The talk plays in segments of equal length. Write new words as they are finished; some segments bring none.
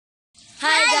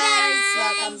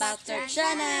Welcome back to our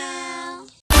channel!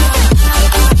 I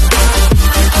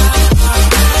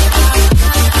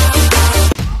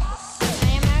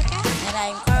am Erika. And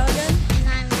I'm Karl John.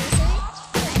 And I'm Bodlay.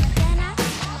 I'm Diana.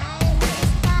 I'm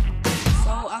Erika.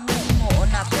 So, ang himuon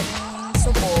natin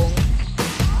subong,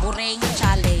 Uling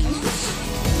challenge.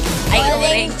 Ay,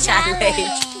 Uling challenge.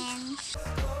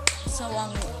 So,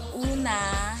 ang una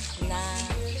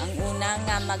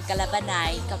nga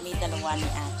magkalabanay, kami dalawa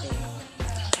ni ate.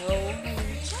 So,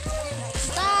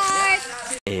 Start!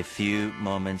 A few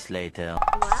moments later.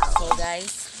 So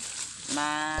guys,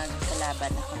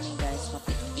 magkalaban na kami guys,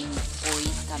 mapipinpoy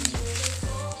kami.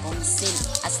 Kung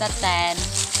asa 10,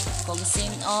 kung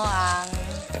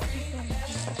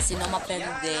sino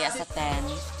maperde asa 10,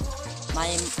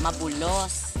 may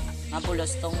mabulos.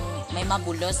 May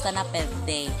mabulos na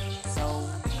naperde. So,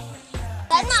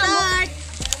 Start!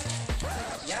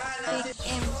 Pick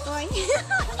and boy.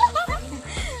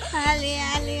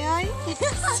 Hali-hali oy.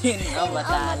 sino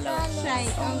matalo? Say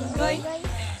unggoy.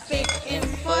 Pick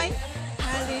and boy.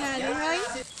 Hali-hali oy.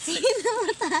 Sino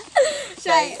matalo?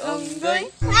 Say unggoy.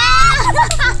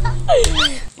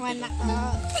 Wala ko.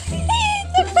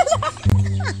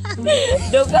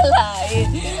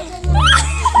 Dugalain.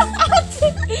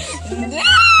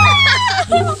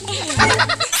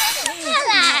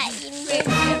 Pick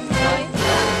and boy.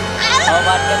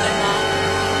 Awat ka na na.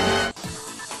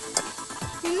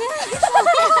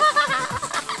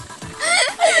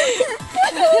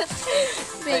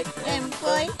 Pick and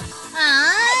boy.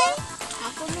 Ay!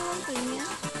 Ako naman po niya.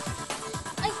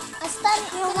 Ay, astan.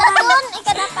 Doon,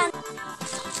 ikadapan.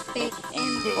 Pick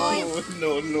and boy.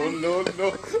 No.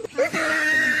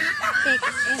 Pick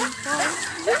and boy.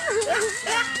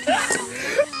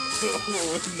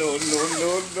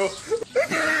 No.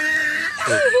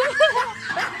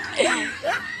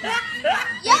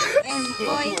 And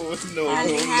boy. No.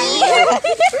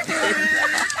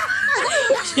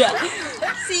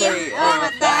 Sino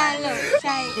matalo?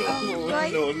 Siya'y unggoy.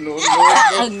 No.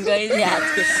 Ang gay ni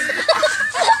ate.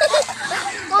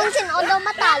 Kung sino daw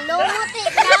matalo, muti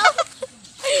ikaw.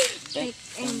 Pick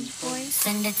and boy.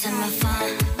 Send it to my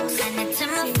phone. Send it to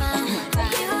my phone.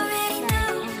 You already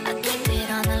know. I keep it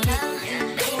on the low.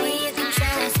 Baby, you can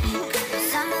trust me.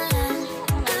 'Cause I'm alone.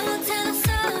 I will tell a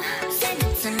soul. Send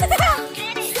it to my phone.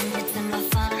 Send it to my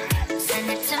phone. Send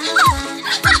it to my phone.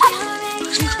 You already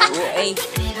know. Uy,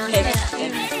 Keep it on the pick low.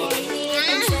 and boy. Baby, you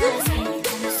can trust me.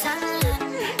 'Cause I'm alone.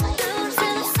 I will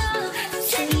tell a soul.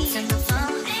 Send it to my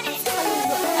phone.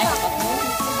 Ay, kapag mo.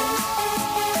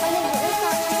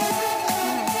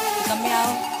 Kamiyaw.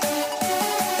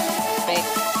 Pick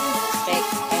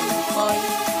and boy.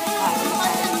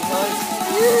 Hali-hali boy.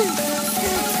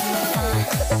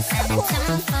 Send it to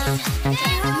my phone.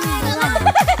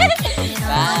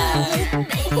 Bye.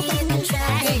 Baby, you can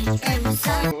trust me.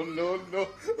 No.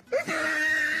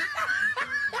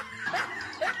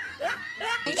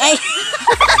 Ay!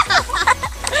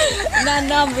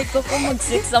 Nanamit ko kung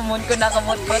mag-six sa moon ko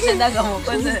nakamot ko sa nagamot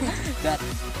ko sa gat.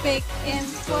 Pick and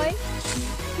boy.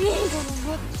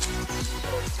 Gugugot.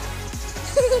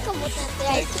 Kamot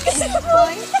natin. Pick and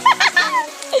boy.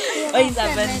 Ay,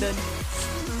 saban dun.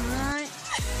 Ay.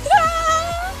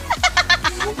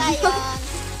 Tayon.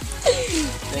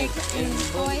 Pick and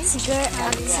boy. Sigar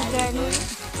at sigar.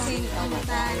 Sino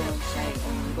matalo? Siya'y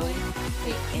unggoy.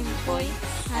 Pick and boy.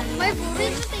 May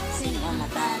burin. Sino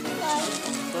matalo? Siya'y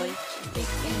unggoy. Pick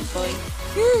and boy.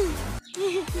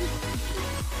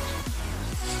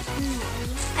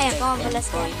 Ay, ako mabalas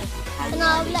ko.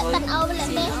 Tanaw wala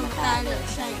te. Sino matalo?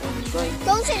 Siya'y unggoy.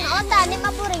 Kung sino tani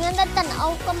maburingan dan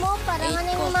tanaw ka mo para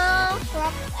nganing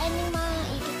ma-crop ani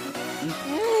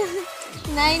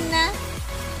Nine na.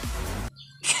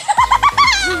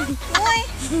 Uy.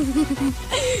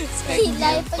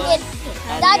 Silay pagid.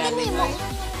 Dagan ni mo.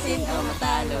 Sino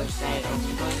matalo? Siya'y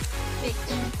unggoy. Pick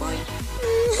and boy.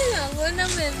 Ako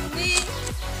naman di.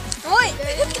 Uy.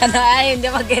 Ano ay, hindi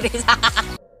mag-iris.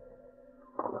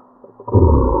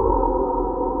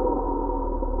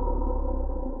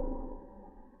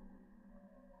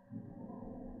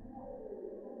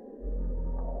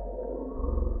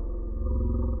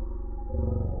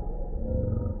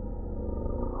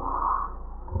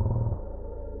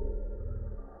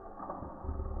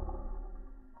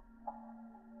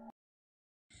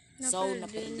 So,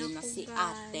 napili na si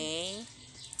ate.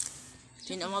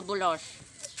 Sino mabulos?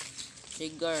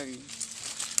 Si girl.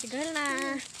 Si girl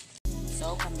na.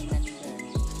 So, kami na ni girl.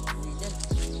 Dito,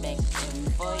 back and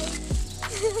boy.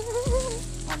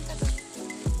 Manta doon.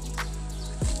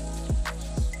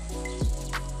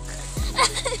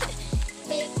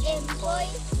 Big and boy.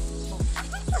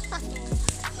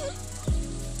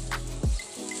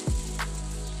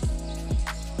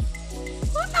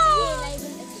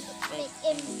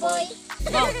 empoy.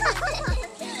 Go!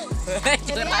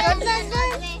 Girl.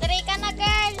 Tari ka na,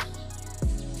 girl.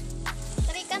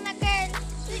 Tari ka na, girl.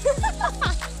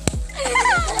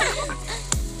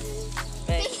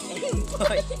 Pek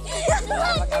empoy.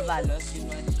 Para makabalos,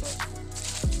 kinuhan ko.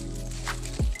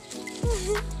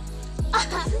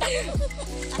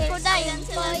 Ako na,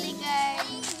 empoy. Girl.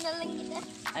 Nalang kita.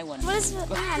 I want.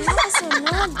 Ano ka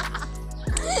sunod?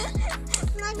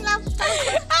 Naglapta.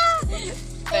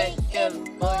 Pek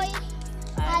empoy.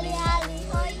 Hali-hali,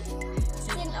 hoy.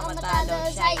 Sino ang matalo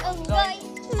sa'y unggoy?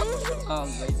 Oh,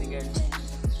 boy, si girl.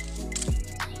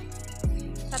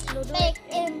 Pek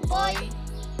empoy.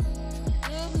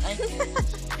 Ay.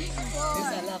 Yung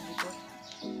sa labi ko.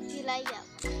 Hilaya.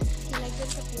 Hilagyan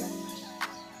sa pila.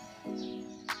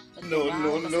 No.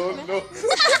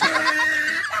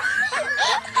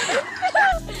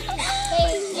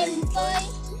 Pek empoy.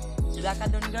 Sila ka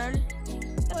dun, girl.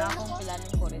 Tara akong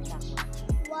pilanin ko rin sa ako.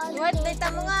 What?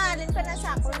 Dita mo nga. Alin pa na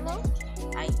sakol mo?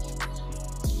 Ay.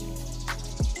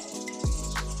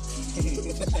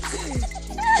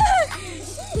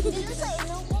 Dito sa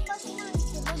ilong ko kasi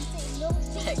nagsulog sa ilong.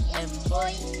 Pek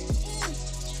empoy.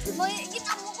 Boy,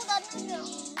 kita mo ko dati na.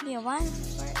 Yeah, 1,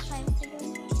 5 ka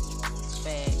dun.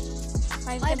 Pek.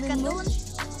 5 ka dun.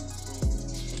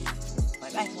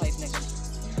 Ay, swipe na girl.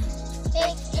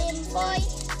 Pek empoy.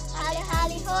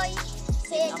 Hali-hali, hoy.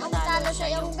 Sino ang matalo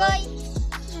sa'y unggoy?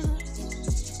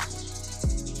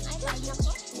 Ay, pag na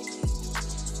po.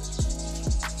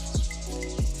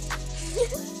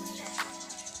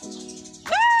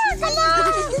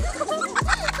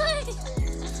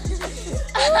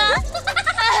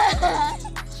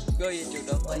 Go, YouTube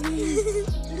daw. Ay.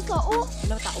 Ikaw,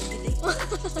 Ilang taon din eh.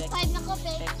 Pek. 5 na ko,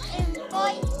 pek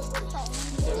empoy.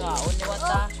 Gaon ni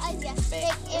Wata. Ay, siya.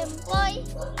 Pek empoy.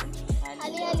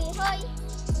 Hali-hali, hoy.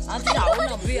 Ang tinaon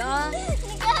na, Bi, ah.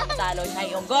 Talo siya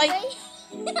yung goy.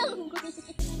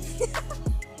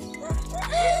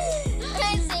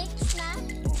 Ay, 6 na.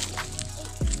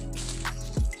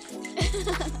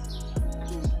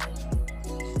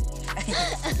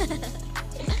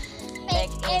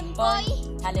 Pek empoy.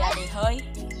 Hali-hali hoy.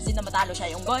 Sino matalo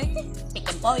siya yung goy? Pek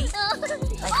empoy.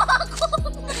 Ay.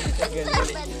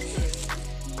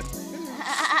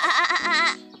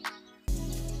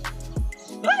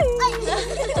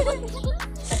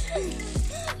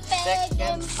 Pek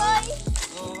empoy.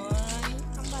 Uy.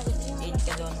 8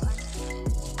 ka doon.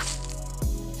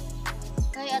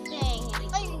 Kaya teng,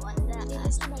 ay, wanda.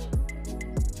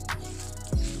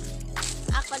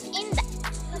 Ako inda.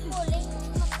 Napuling.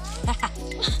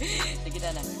 Sige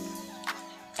na lang.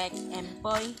 Pek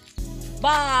empoy.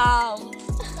 Bow!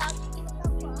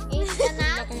 8 ka na?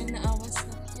 Wala kayo naawas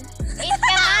na. 8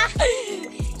 ka na?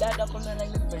 Dada ko na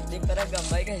lang ng birthday para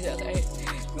gamay kasi kay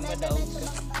gumadaw ko.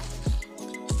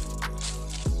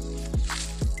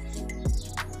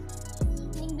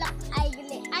 Ning black ay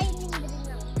gali. Ay, ning gali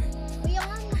na. Uyong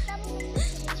ang mata mo.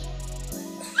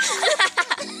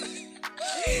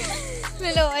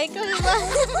 Hello, ay ko ba?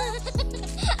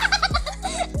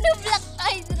 No black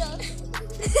eyes raw.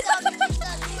 Sabi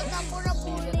mata po na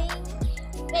puling.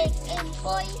 Pek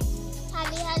empoy.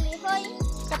 Hali-hali, hoy.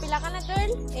 Kapila ka na,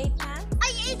 girl? 8 na?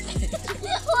 Ay, 8.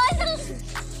 Wala. 6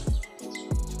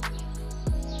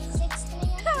 na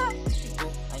yan. Ito,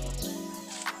 ayun.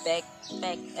 Pek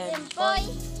empoy. Empoy.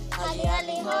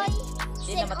 Hali-hali, hoy.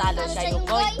 Sino matalo siya yung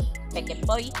goy? Pek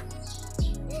empoy.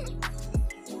 9.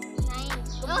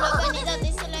 Kumbaga ni dati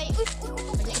sila yung...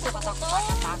 Uy, Ito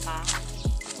pataka.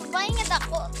 Kupay nga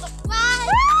dako. Kupay!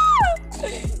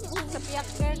 Sa piyak,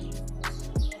 girl.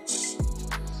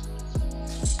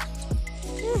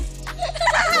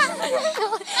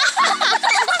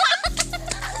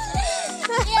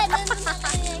 Yan,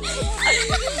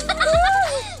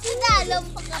 Nadalong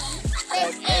pa ka.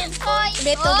 Pek empoy.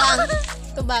 Be, tubang.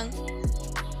 Tubang.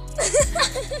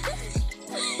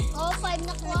 Oh, 5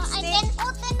 na ko. Ay, 10 po,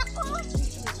 10 ako.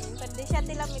 Pwede siya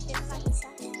tilamitin na isa.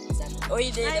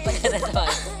 Uy, di na pa na sa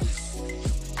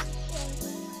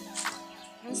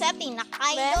Ang sa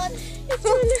tinakay doon.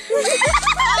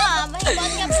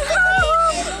 Mahibang ka pa.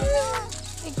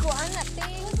 Ikuan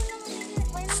natin.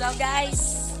 So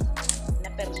guys,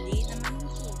 naperdi naman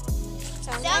ito.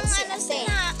 Siyang ano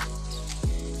sina.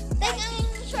 Dahil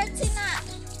ang short sina.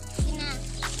 Sina.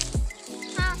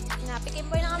 Ha? Napikin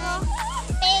po na mo.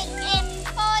 Peg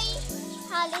empoy.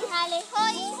 Hali-hali,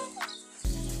 hoy.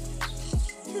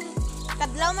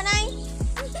 Kadlaw man ay.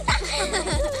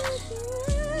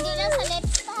 Hindi lang sa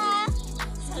lips ha.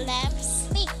 Sa lips.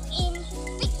 Pig in.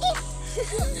 Pig in.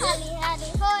 Hali-hali,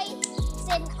 hoy.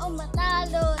 Sen o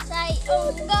matalo say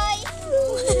unggoy.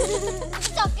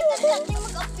 Sakit ang dating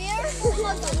mag-appear.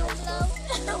 Magulog lang.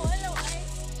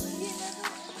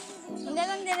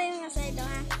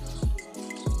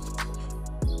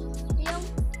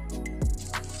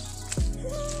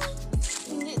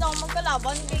 na ako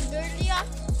magkalaban kay girly ah.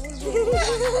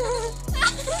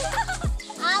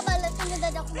 Balat ko na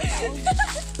ako mataon.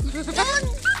 John!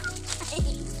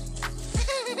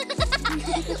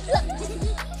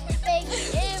 Fake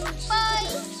empay!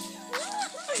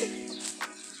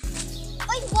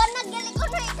 Uy, buwan na galing ko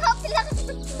na ikaw pila ka.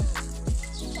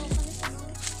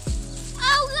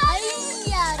 Aw, galing!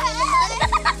 Yari naman.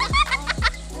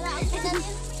 Wala ang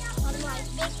pinanin. Alright,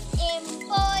 fake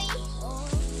empay.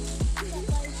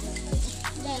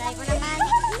 Dalay ko naman.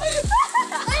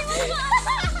 Ay, mama!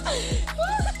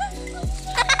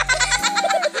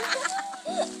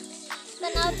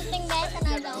 Tanaw to ting be,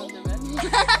 tanaw daw.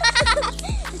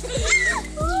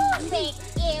 Fake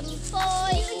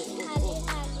empoy.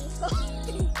 Hali-hali ko.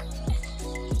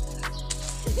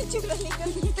 Chula ni ko.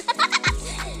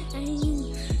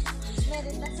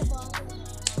 Meron na sa buwan ko.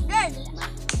 Girl!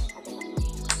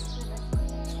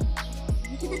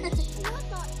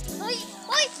 Uy!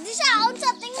 Uy! Di siya out sa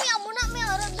ting niya mo na may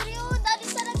araw diri o. Dali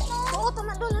sa rat mo. Oo,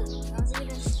 tama doon. Sige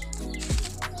doon.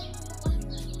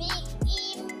 Fake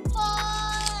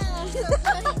empoy.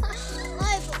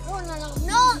 Ay, buko na lang.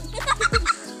 No!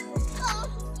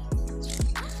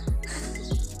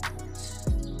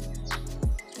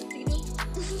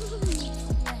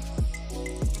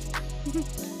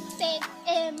 Fake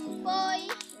empoy.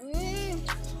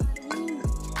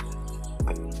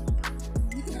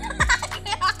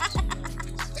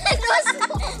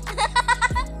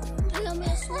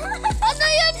 Ano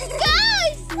yan,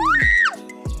 guys?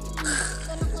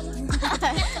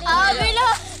 Milo!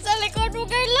 Sa likod mo,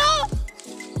 girlo!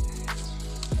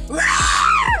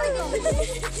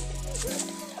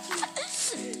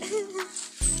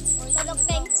 Tulog,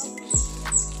 thanks.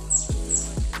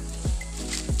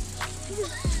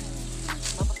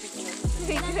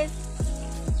 Fake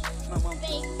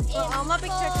Oo,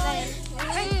 ma-picture tayo.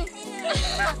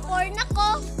 Porn ako.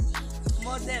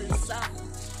 Model sa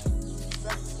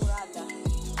Kurada.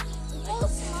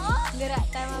 Post mo? Dira,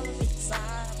 tayo ma-picture. Sa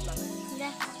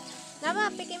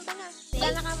Nama, pikin pa na.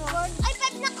 Dala ka mo. Ay,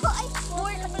 pet na ko. Ay,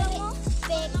 porn na pala mo.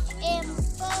 Fake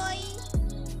empoy.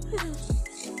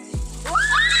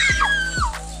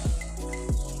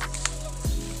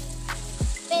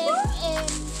 Fake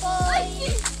empoy.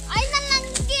 Ay,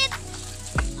 nalanggit.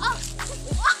 Oh.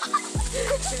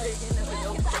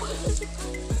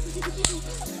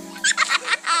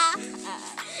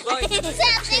 Sa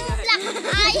ating black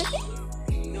eye.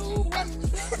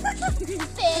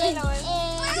 Fake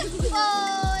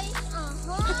empoy.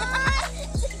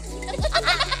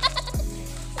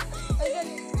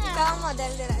 Ikaw ang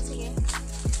model, dira. Sige.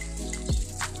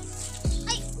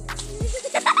 Ay!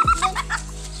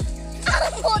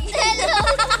 Ang model!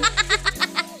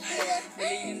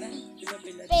 Bilhin na.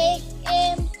 Pila-pila. Fake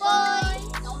empoy!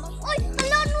 Uy!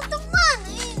 Hala, ano naman?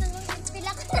 Ay,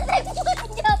 pila ka na tayo po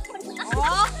na.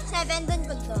 Oh, 7 dun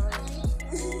ko to.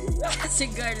 Si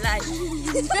girl life.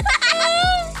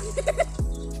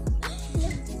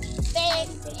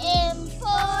 Fake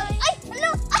empoy! Ay!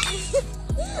 Hala! Ay!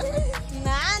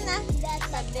 Na. That's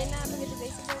Sagde na. Pagkita ba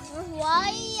si girl?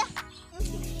 why?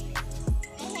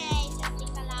 Hey, dati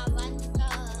kalaban ka.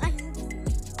 Ay!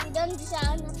 Don't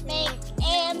siya na fake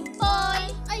empoy!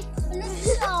 Ay! Ano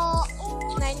siya?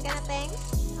 9 ka na, Teng?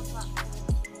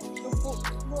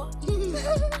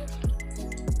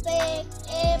 Fake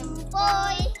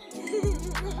empoy!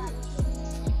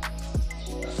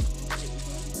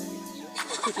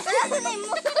 Nalasanay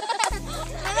mo.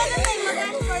 Nalasanay mo.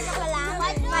 Transport ka pala.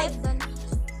 5 doon.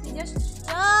 Josh!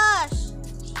 Josh!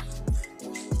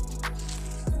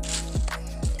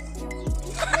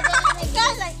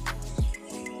 Galay.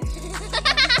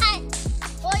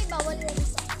 Oy, bawal na rin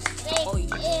sa Oy.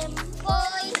 fake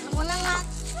empoy. Ako lang nga.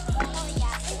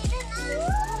 Oya. Hindi din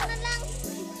Ano na lang.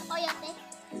 Oya, te.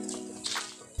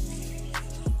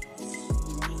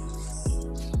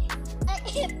 Ay,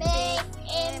 fake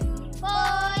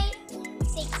empoy.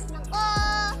 6 na ko.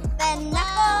 10 na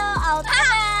ko. Out ka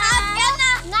na. Out ka na.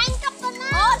 9 ka pa na.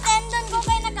 Oh, 10 dun ko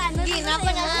kayo nagkano. Gina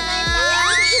pa na.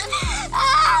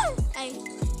 Ay.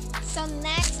 So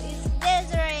next is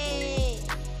Desiree.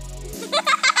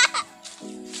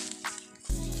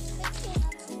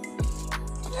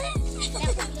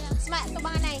 Smart, ito ba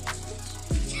nga na eh?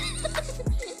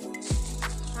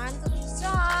 Time to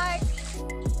start.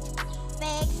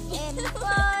 Fake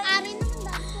empoy. Ari naman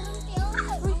daan ka rin kayo.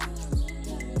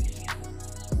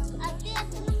 Ate,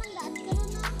 ate naman daan ka rin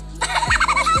na.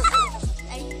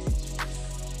 Ay.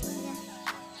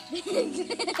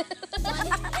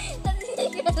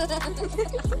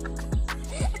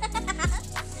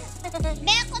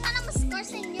 Be, ako na lang mas-score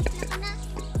sa inyo. Pila ka na.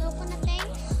 Ito ko na,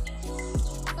 Teng.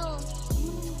 Ito.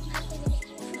 Ate,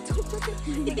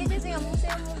 Sige, Jesse, sayo mo,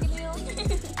 giniyo.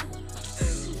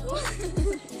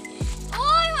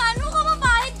 Uy, ano ka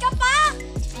mabahid ka pa?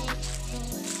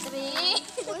 3.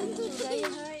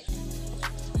 Gaya, heart.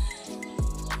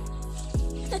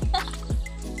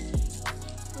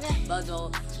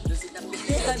 Bago, lusin ang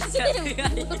pilihan siya.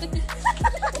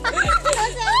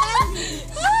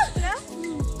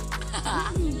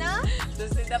 No?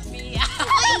 Lusin ang pilihan.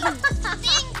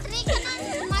 Ting, 3 ka na.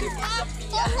 1 pa.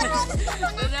 2 ka na.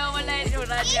 Doon na wala yung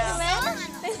radyo. 1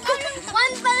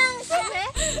 pa lang siya.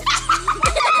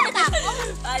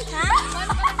 Ay, Ha?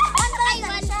 1 pa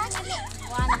lang siya.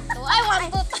 1, 2. Ay, 1,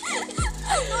 2.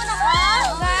 2 na ka?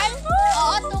 1?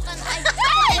 Oo, 2 ka na. Ay,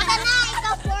 3 ka na.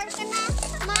 Ikaw, 4 ka na.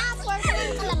 Ma, 4 ka na.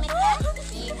 Kalamit ka.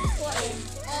 4.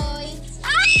 Oy.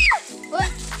 Ay! Uy.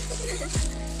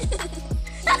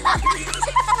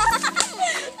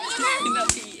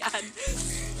 pinapian.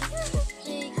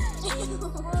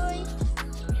 Uy.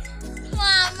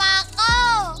 Mama ko!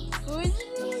 Uy.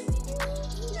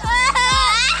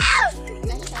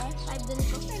 5 din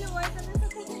ko.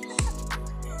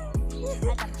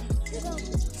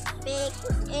 Big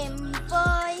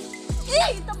boy.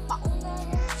 Ito pa una.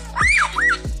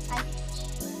 Ay.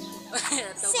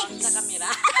 Tawag sa kamera.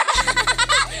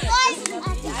 Uy!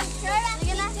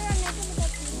 Sige na.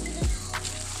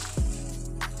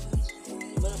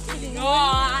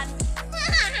 Pilingon!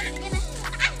 Sige na.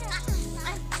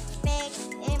 Big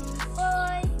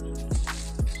boy.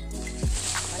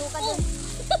 Tuka dun.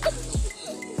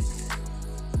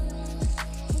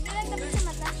 Sige lang dapat sa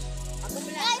mata. Ako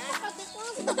pala. Ay, kapatid ko.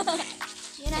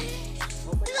 Yun na.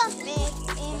 Big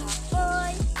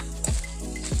boy.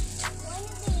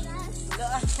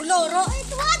 Puloro!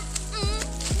 Wait, what?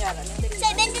 Yara, nandito.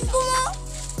 7 din ko mo.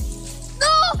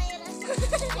 2!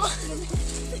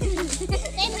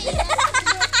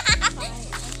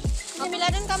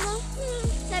 Kapiladan ka mo?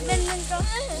 7 din ko.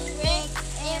 Big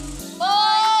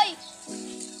boy.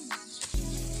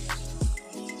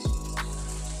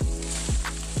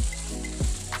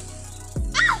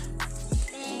 Ah!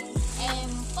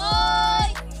 Big boy.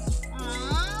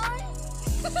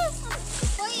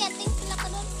 Hoy, ating sila ka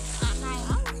doon.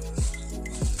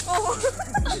 Oo.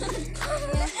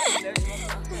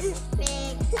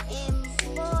 Big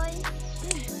boy.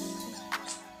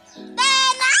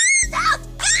 Tena!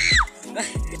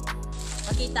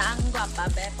 Pakita ang gwapa,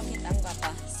 be. Pakita ang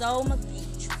gwapa. So,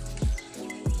 mag-picture.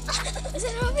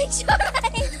 Saan mo picture?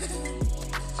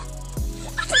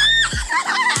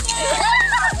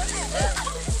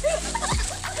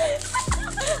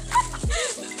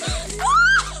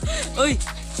 Uy!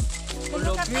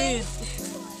 Ulogin!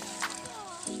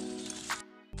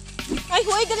 Ay,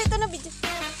 huwag ganito na video.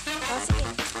 Oh, sige.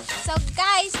 So,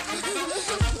 guys.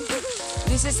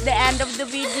 This is the end of the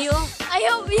video. I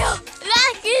hope you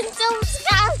like and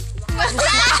subscribe.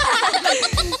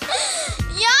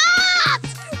 Yeah!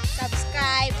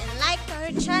 Subscribe and like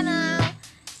our channel.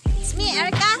 It's me,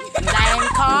 Erika. Lion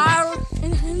Carl.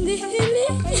 And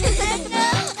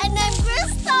I'm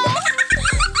Crystal.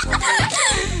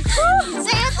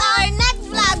 See you to our next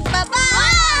vlog.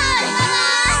 Bye-bye!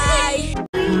 Bye!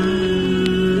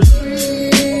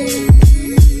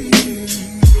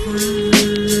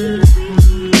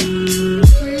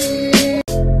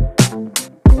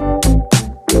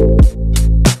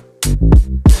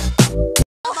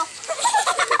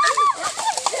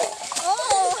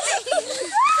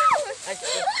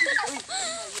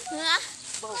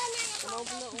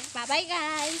 Bye-bye,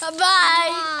 guys.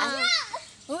 Bye-bye!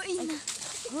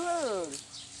 Girl.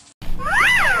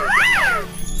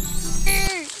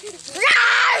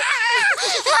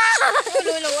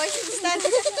 Lolo, what's this?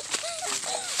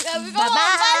 Sabi ko,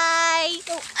 Bye-bye.